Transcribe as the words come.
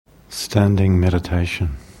Standing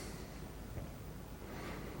meditation.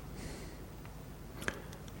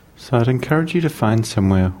 So I'd encourage you to find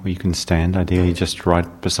somewhere where you can stand, ideally just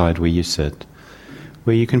right beside where you sit,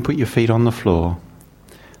 where you can put your feet on the floor,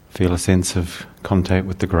 feel a sense of contact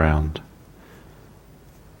with the ground.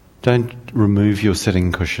 Don't remove your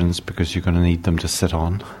sitting cushions because you're going to need them to sit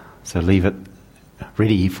on, so leave it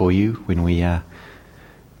ready for you when we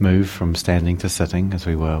move from standing to sitting, as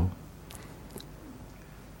we will.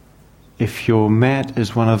 If your mat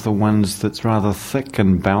is one of the ones that's rather thick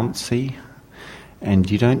and bouncy,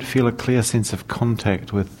 and you don't feel a clear sense of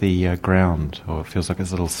contact with the ground, or it feels like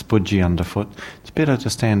it's a little spudgy underfoot, it's better to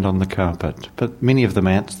stand on the carpet. But many of the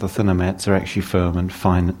mats, the thinner mats, are actually firm and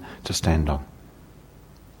fine to stand on.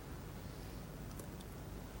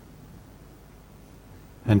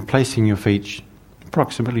 And placing your feet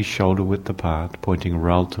approximately shoulder width apart, pointing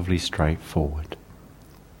relatively straight forward.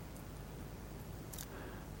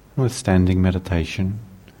 With standing meditation,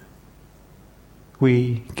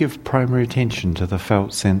 we give primary attention to the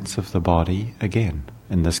felt sense of the body again,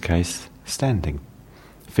 in this case, standing.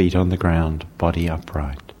 Feet on the ground, body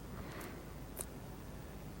upright.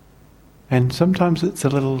 And sometimes it's a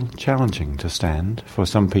little challenging to stand for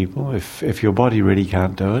some people. If your body really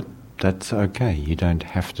can't do it, that's okay, you don't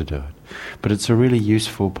have to do it. But it's a really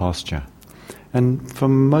useful posture. And for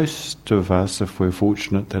most of us, if we're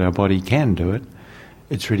fortunate that our body can do it,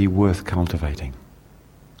 it's really worth cultivating.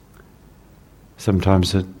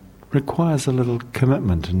 Sometimes it requires a little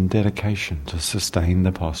commitment and dedication to sustain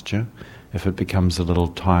the posture if it becomes a little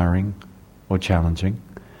tiring or challenging.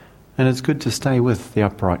 And it's good to stay with the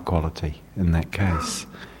upright quality in that case.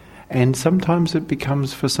 And sometimes it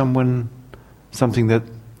becomes for someone something that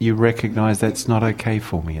you recognize that's not okay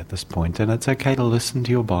for me at this point. And it's okay to listen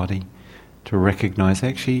to your body, to recognize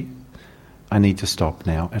actually I need to stop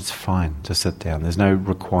now. It's fine to sit down. There's no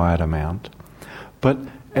required amount. But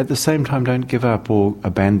at the same time, don't give up or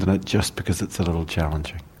abandon it just because it's a little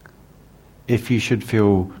challenging. If you should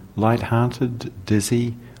feel light-hearted,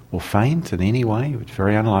 dizzy, or faint in any way, which is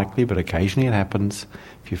very unlikely, but occasionally it happens,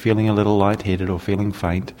 if you're feeling a little light-headed or feeling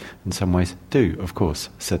faint, in some ways, do, of course,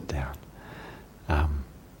 sit down.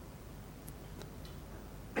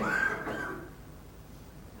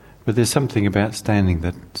 But there's something about standing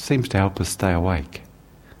that seems to help us stay awake.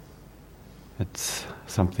 It's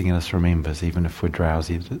something in us remembers, even if we're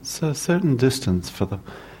drowsy, that it's a certain distance for the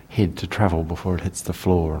head to travel before it hits the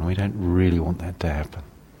floor, and we don't really want that to happen.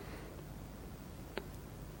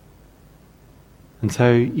 And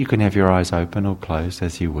so you can have your eyes open or closed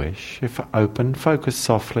as you wish. If open, focus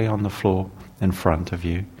softly on the floor in front of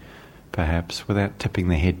you, perhaps, without tipping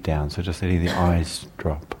the head down, so just letting the eyes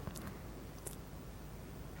drop.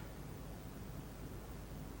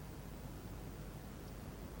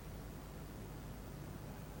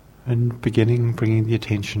 And bringing the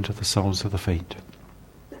attention to the soles of the feet.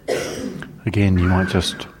 Again, you might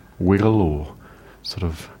just wiggle or sort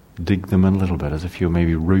of dig them in a little bit, as if you're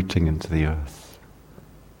maybe rooting into the earth,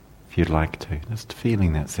 if you'd like to. Just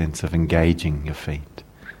feeling that sense of engaging your feet.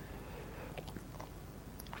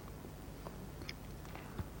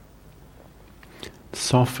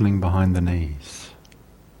 Softening behind the knees,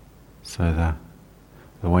 so the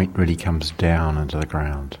weight really comes down into the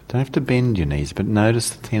ground. Don't have to bend your knees, but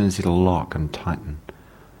notice the tendency to lock and tighten.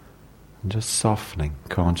 And just softening,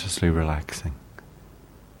 consciously relaxing,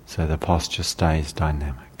 so the posture stays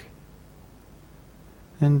dynamic.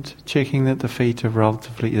 And checking that the feet are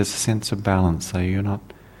there's a sense of balance, so you're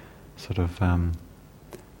not sort of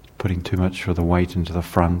putting too much of the weight into the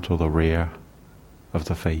front or the rear of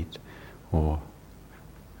the feet, or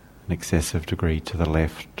an excessive degree to the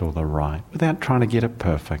left or the right, without trying to get it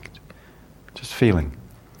perfect. Just feeling.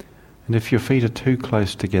 And if your feet are too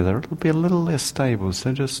close together, it'll be a little less stable,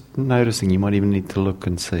 so just noticing. You might even need to look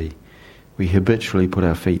and see. We habitually put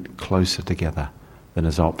our feet closer together than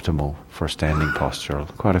is optimal for a standing posture.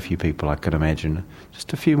 Quite a few people, I could imagine,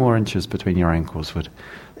 just a few more inches between your ankles would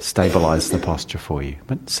stabilize the posture for you.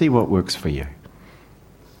 But see what works for you.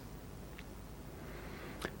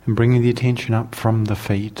 And bringing the attention up from the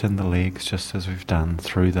feet and the legs, just as we've done,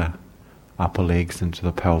 through the upper legs into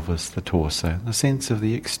the pelvis, the torso, the sense of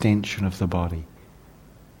the extension of the body.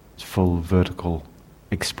 It's full vertical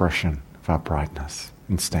expression of uprightness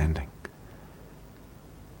in standing.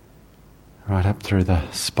 Right up through the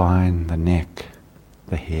spine, the neck,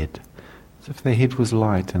 the head, as if the head was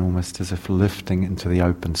light and almost as if lifting into the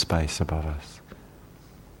open space above us.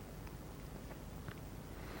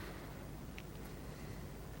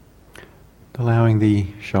 Allowing the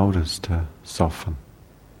shoulders to soften.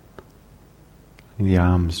 The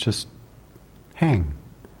arms just hang.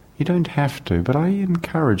 You don't have to, but I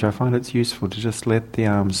find it's useful to just let the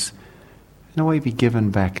arms in a way be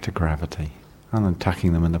given back to gravity, rather than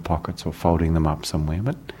tucking them in the pockets or folding them up somewhere.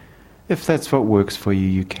 But if that's what works for you,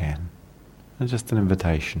 you can. And just an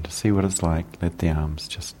invitation to see what it's like. Let the arms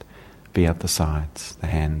just be at the sides, the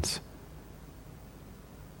hands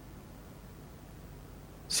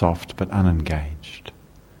soft but unengaged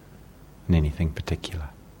in anything particular.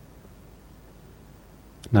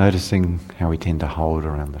 Noticing how we tend to hold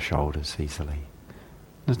around the shoulders easily.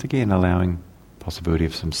 Just again allowing possibility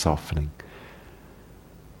of some softening.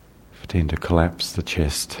 If we tend to collapse the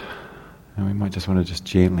chest, and we might just want to just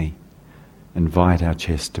gently invite our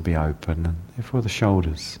chest to be open, and therefore the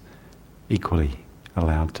shoulders equally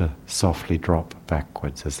allowed to softly drop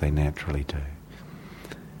backwards as they naturally do.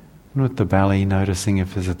 And with the belly, noticing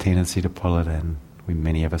if there's a tendency to pull it in.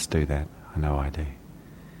 Many of us do that. I know I do.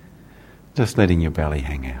 Just letting your belly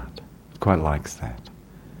hang out. It quite likes that.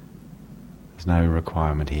 There's no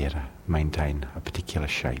requirement here to maintain a particular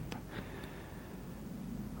shape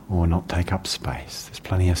or not take up space. There's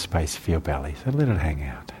plenty of space for your belly, so let it hang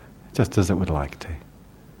out, just as it would like to.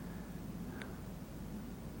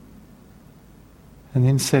 And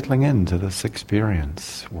then settling into this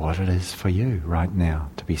experience, what it is for you right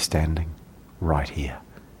now to be standing right here.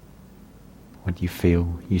 What you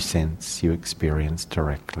feel, you sense, you experience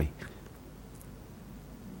directly.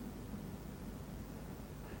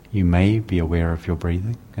 You may be aware of your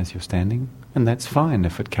breathing as you're standing, and that's fine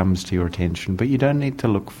if it comes to your attention, but you don't need to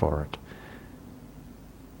look for it.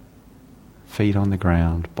 Feet on the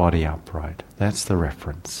ground, body upright. That's the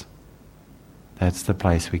reference. That's the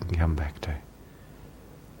place we can come back to.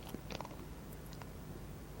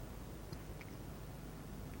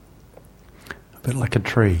 A bit like a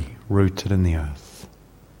tree rooted in the earth.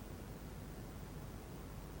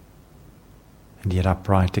 And yet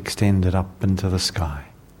upright, extended up into the sky.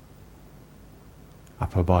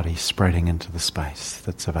 Upper body spreading into the space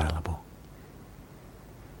that's available.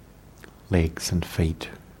 Legs and feet,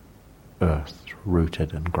 earth,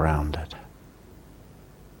 rooted and grounded.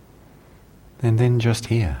 And then just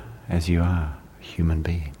here, as you are, a human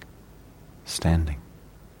being, standing.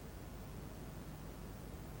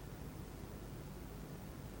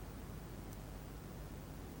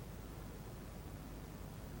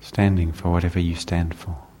 Standing for whatever you stand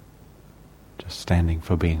for. Just standing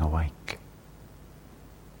for being awake.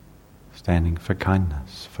 Standing for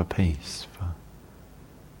kindness, for peace, for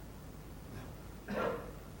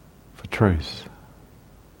truth.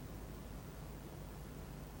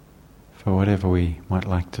 For whatever we might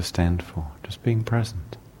like to stand for. Just being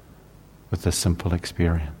present with this simple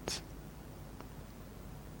experience.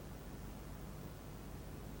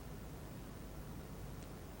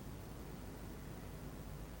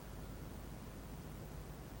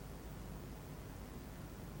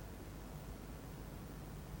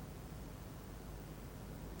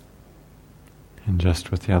 And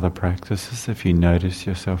just with the other practices, if you notice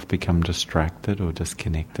yourself become distracted or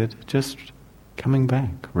disconnected, just coming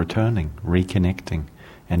back, returning, reconnecting,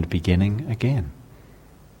 and beginning again.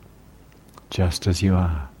 Just as you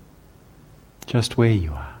are. Just where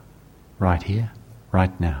you are. Right here,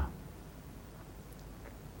 right now.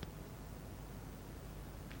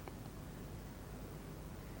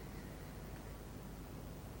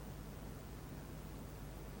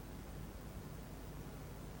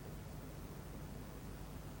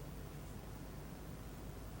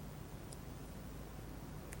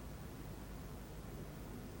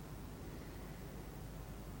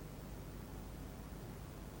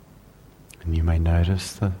 And you may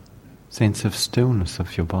notice the sense of stillness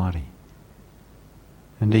of your body,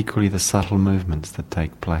 and equally the subtle movements that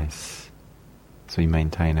take place as we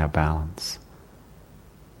maintain our balance.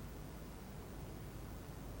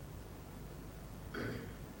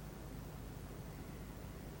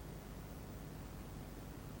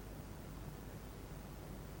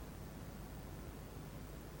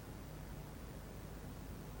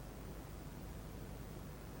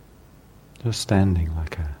 Just standing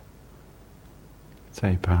like a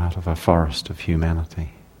say part of a forest of humanity.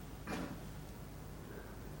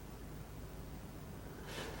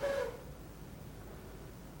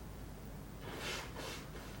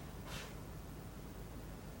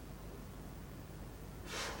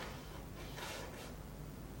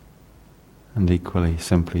 And equally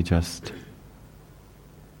simply just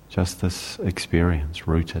this experience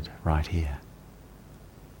rooted right here.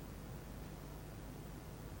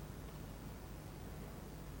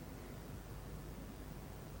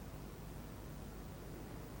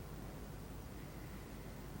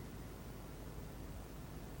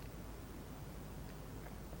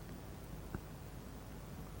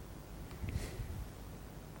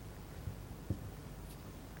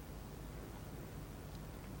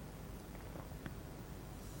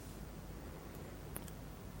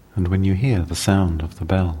 And when you hear the sound of the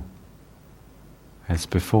bell, as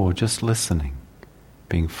before, just listening,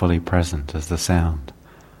 being fully present as the sound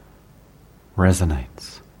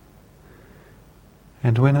resonates.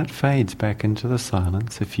 And when it fades back into the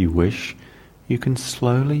silence, if you wish, you can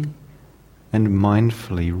slowly and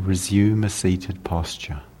mindfully resume a seated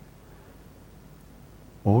posture.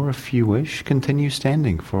 Or if you wish, continue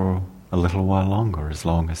standing for a little while longer, as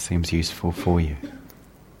long as seems useful for you.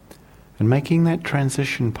 And making that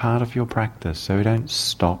transition part of your practice, so we don't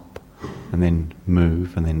stop and then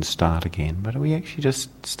move and then start again, but we actually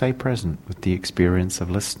just stay present with the experience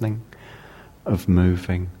of listening, of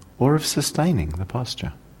moving, or of sustaining the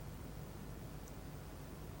posture.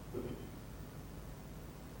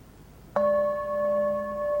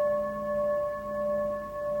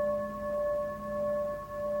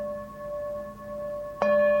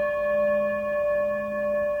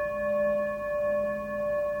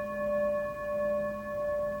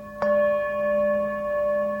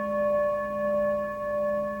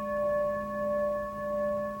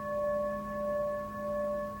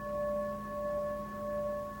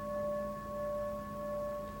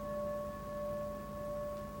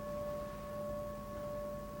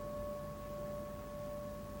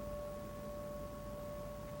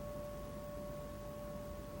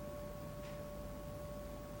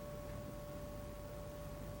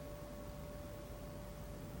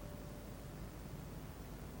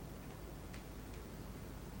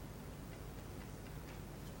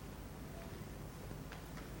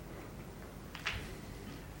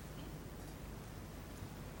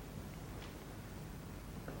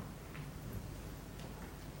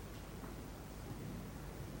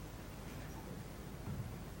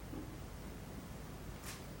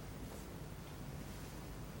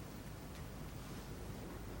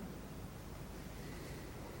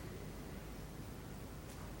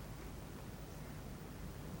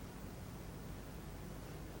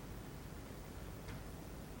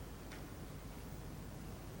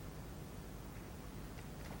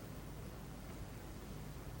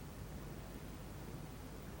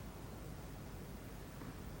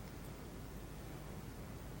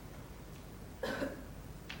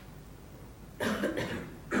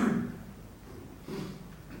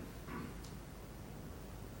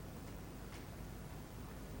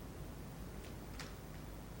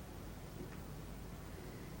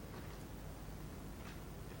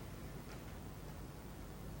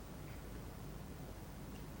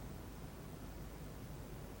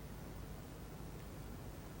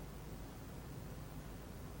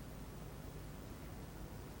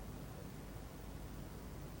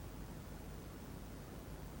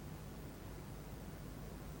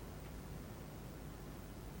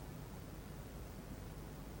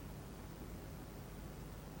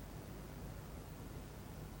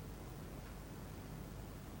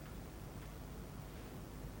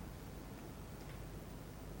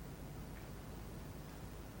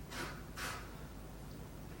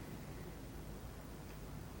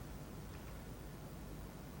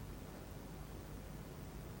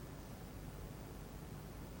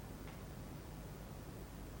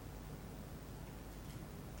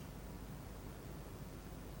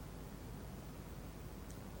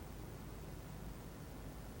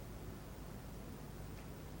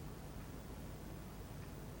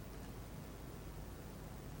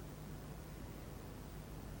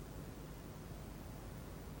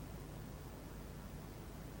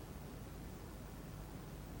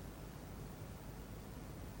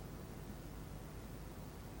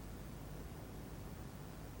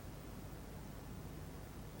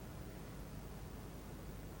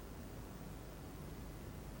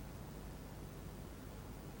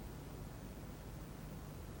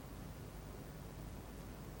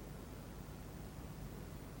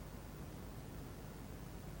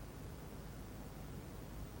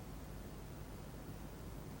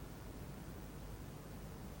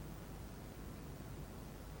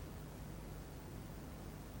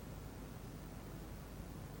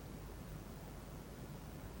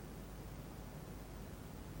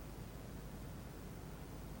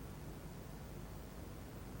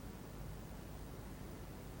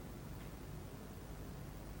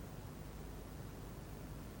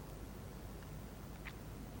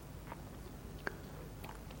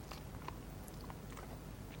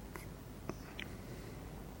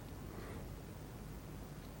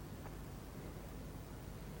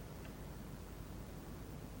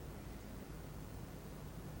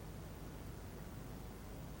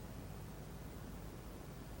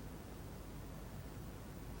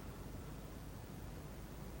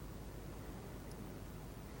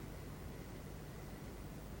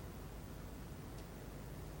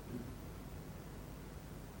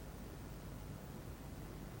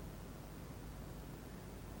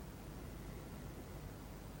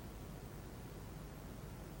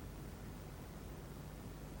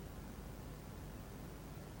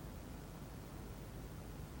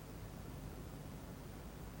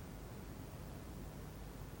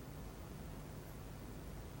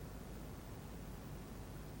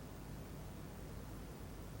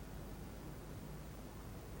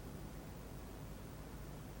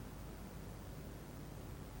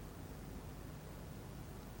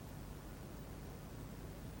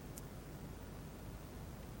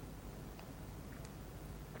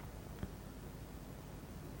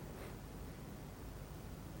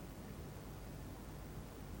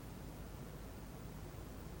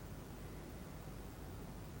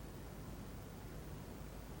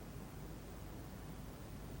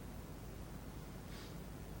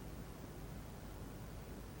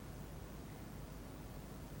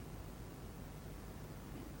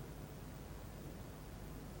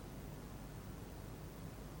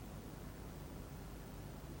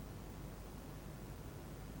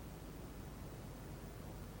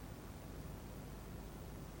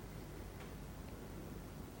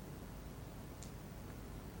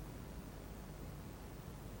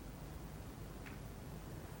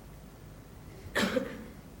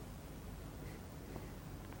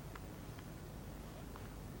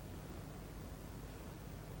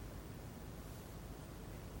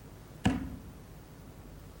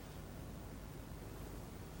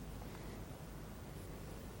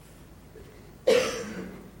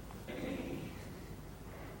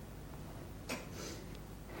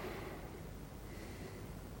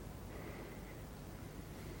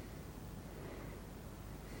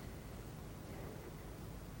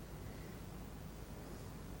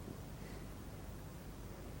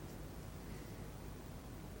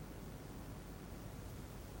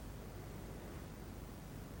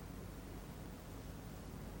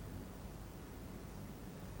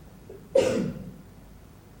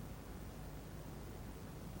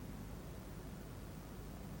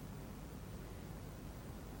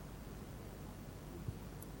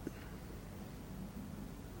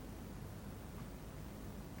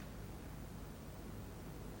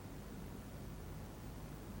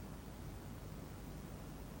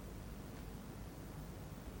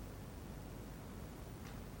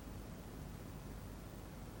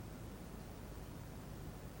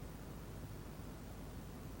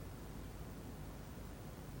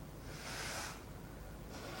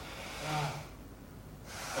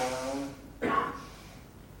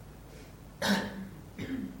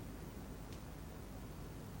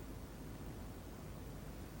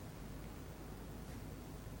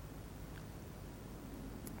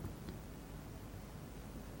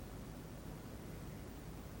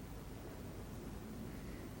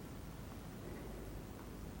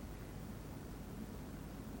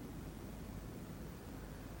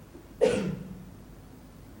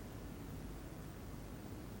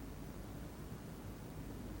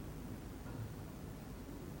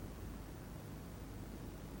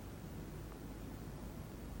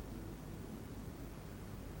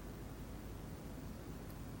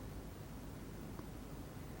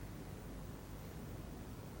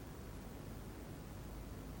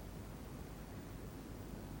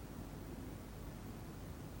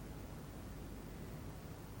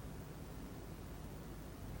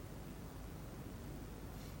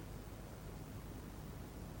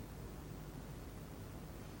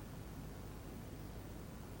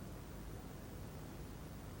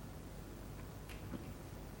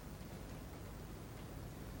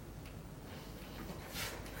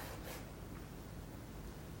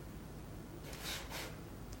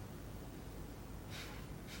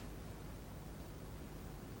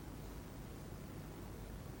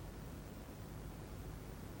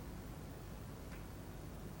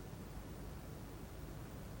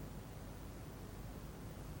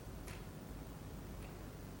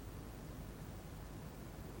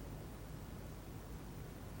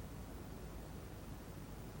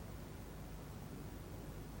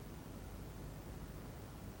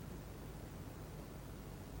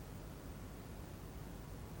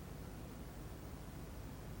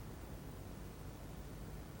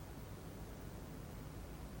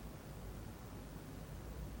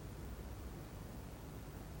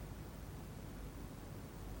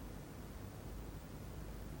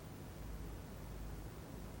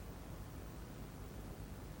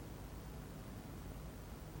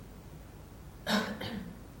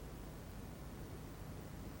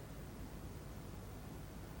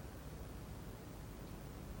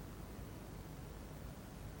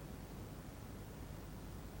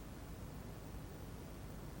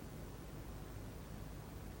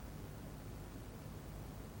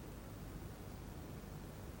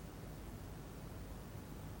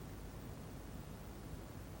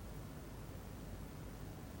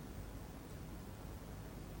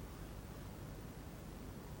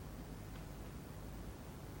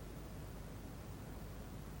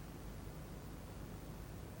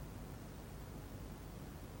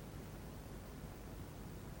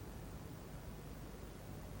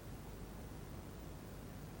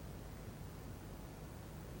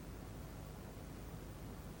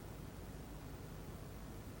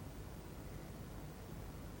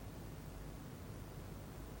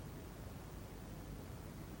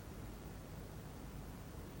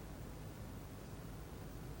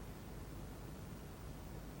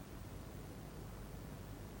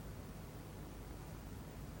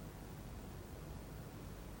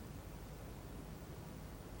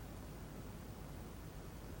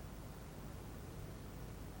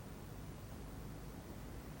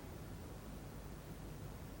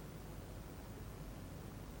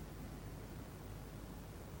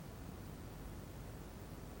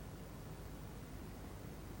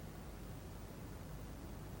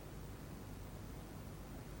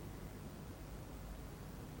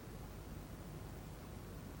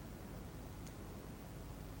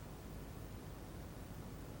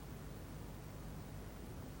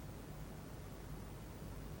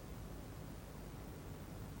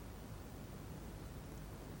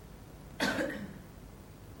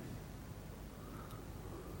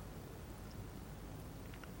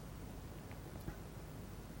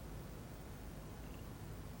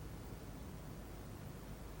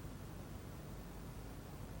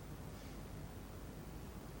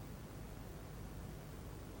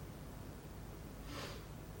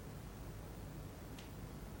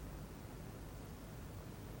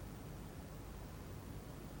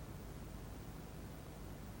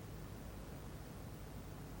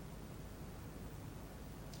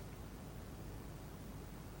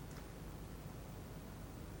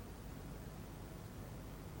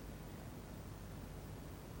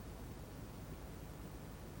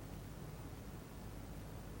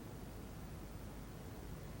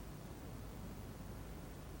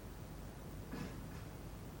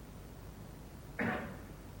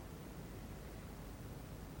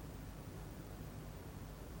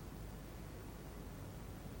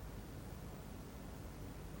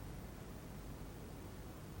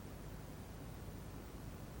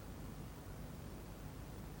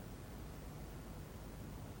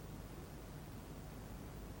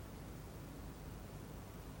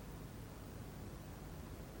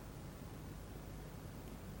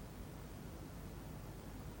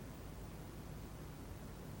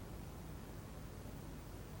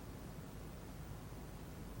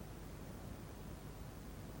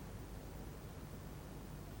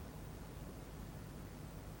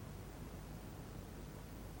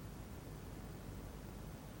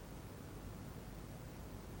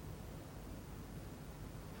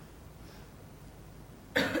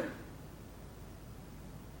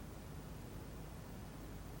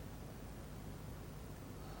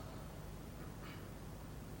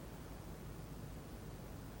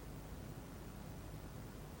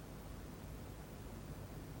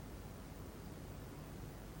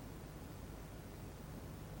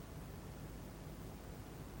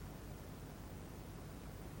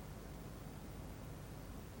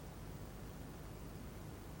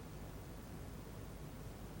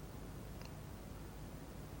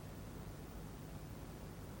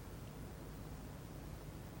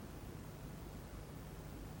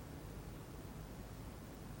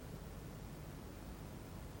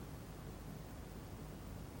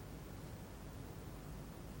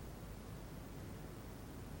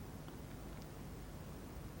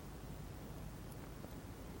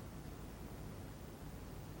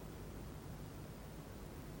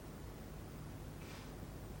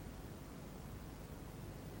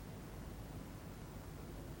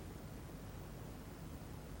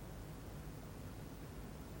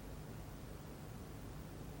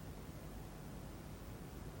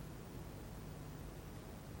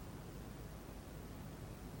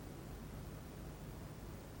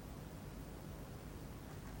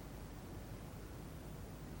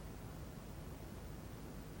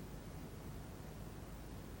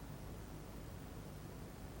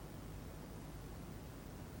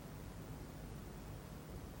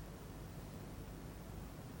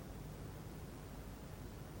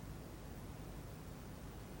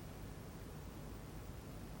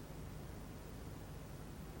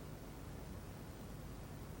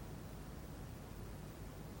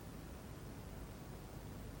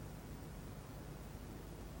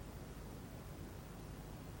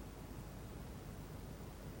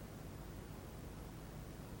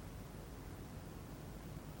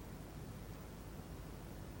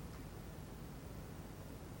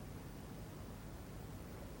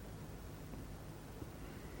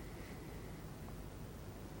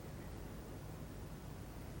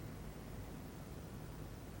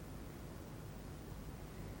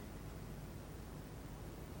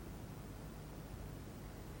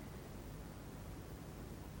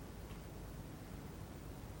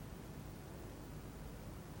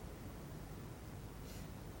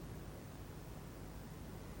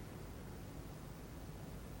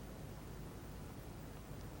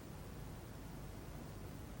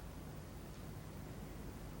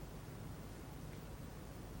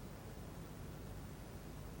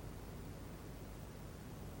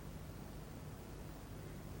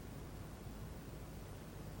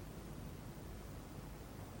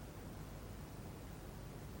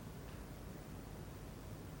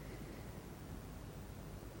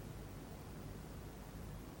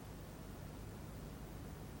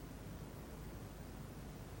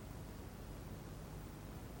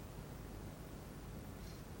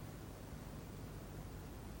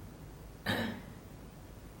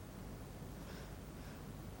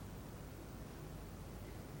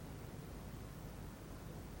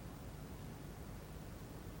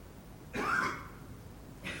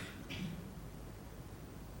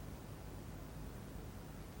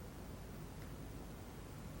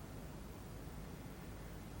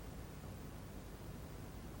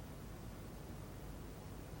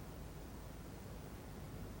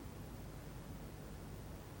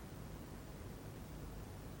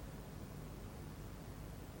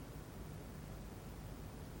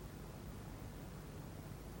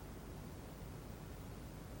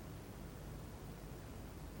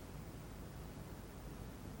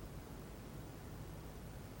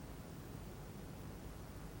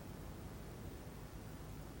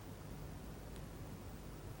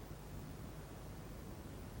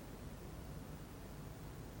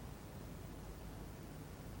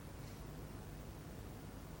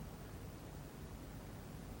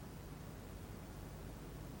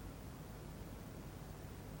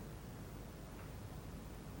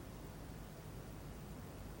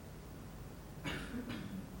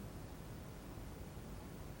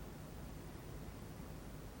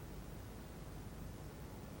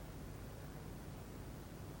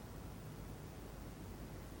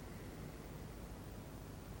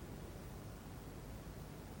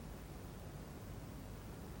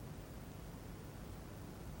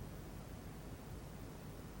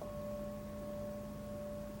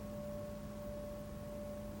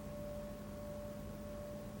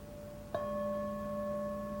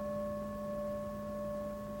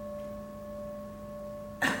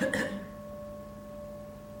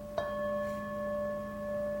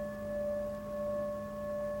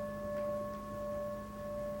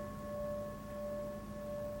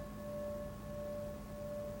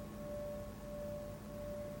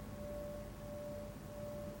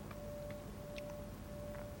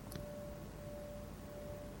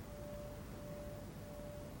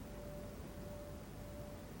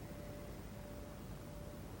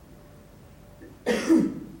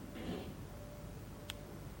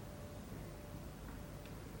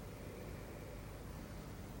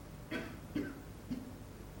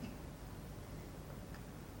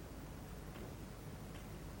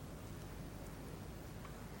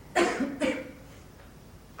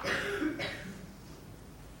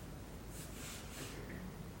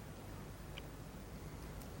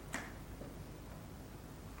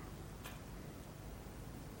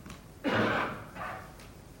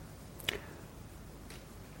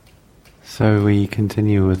 So we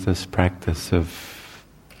continue with this practice of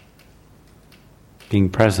being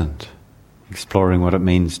present, exploring what it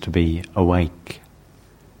means to be awake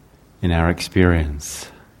in our experience,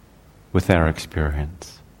 with our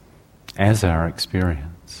experience, as our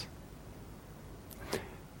experience.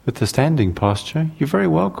 With the standing posture, you're very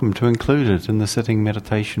welcome to include it in the sitting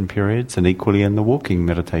meditation periods and equally in the walking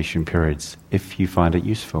meditation periods, if you find it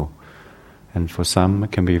useful. And for some,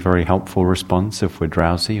 it can be a very helpful response if we're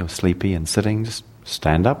drowsy or sleepy and sitting, just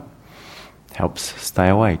stand up, helps stay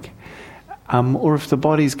awake. Or if the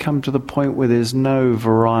body's come to the point where there's no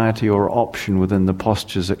variety or option within the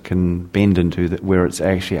postures it can bend into, that where it's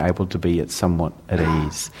actually able to be somewhat at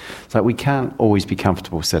ease. It's like we can't always be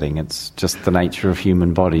comfortable sitting. It's just the nature of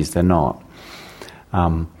human bodies. They're not.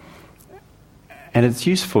 And it's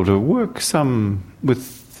useful to work some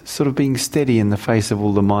with sort of being steady in the face of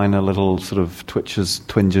all the minor little sort of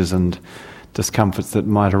twinges and discomforts that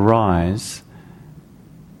might arise.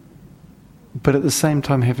 But at the same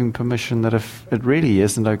time having permission that if it really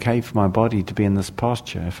isn't okay for my body to be in this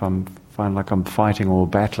posture, if I find like I'm fighting or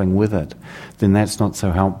battling with it, then that's not so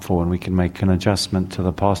helpful, and we can make an adjustment to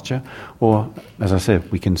the posture. Or, as I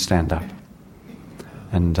said, we can stand up.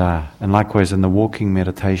 And likewise in the walking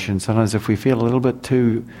meditation, sometimes if we feel a little bit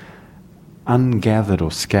too ungathered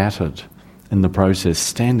or scattered in the process,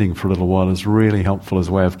 standing for a little while is really helpful as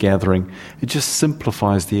a way of gathering. It just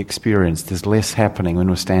simplifies the experience. There's less happening when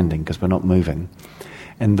we're standing because we're not moving.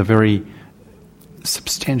 And the very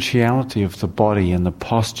substantiality of the body and the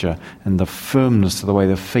posture and the firmness of the way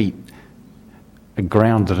the feet are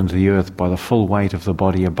grounded into the earth by the full weight of the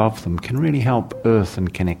body above them can really help earth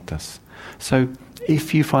and connect us. So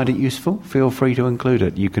if you find it useful, feel free to include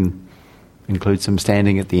it. You can include some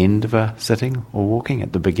standing at the end of a sitting or walking,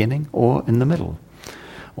 at the beginning or in the middle.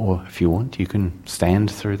 Or if you want, you can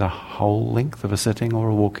stand through the whole length of a sitting or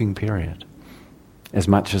a walking period. As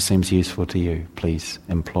much as seems useful to you, please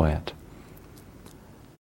employ it.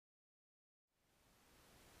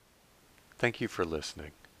 Thank you for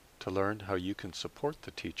listening. To learn how you can support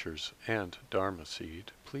the teachers and Dharma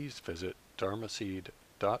Seed, please visit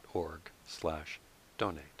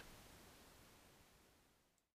dharmaseed.org/donate.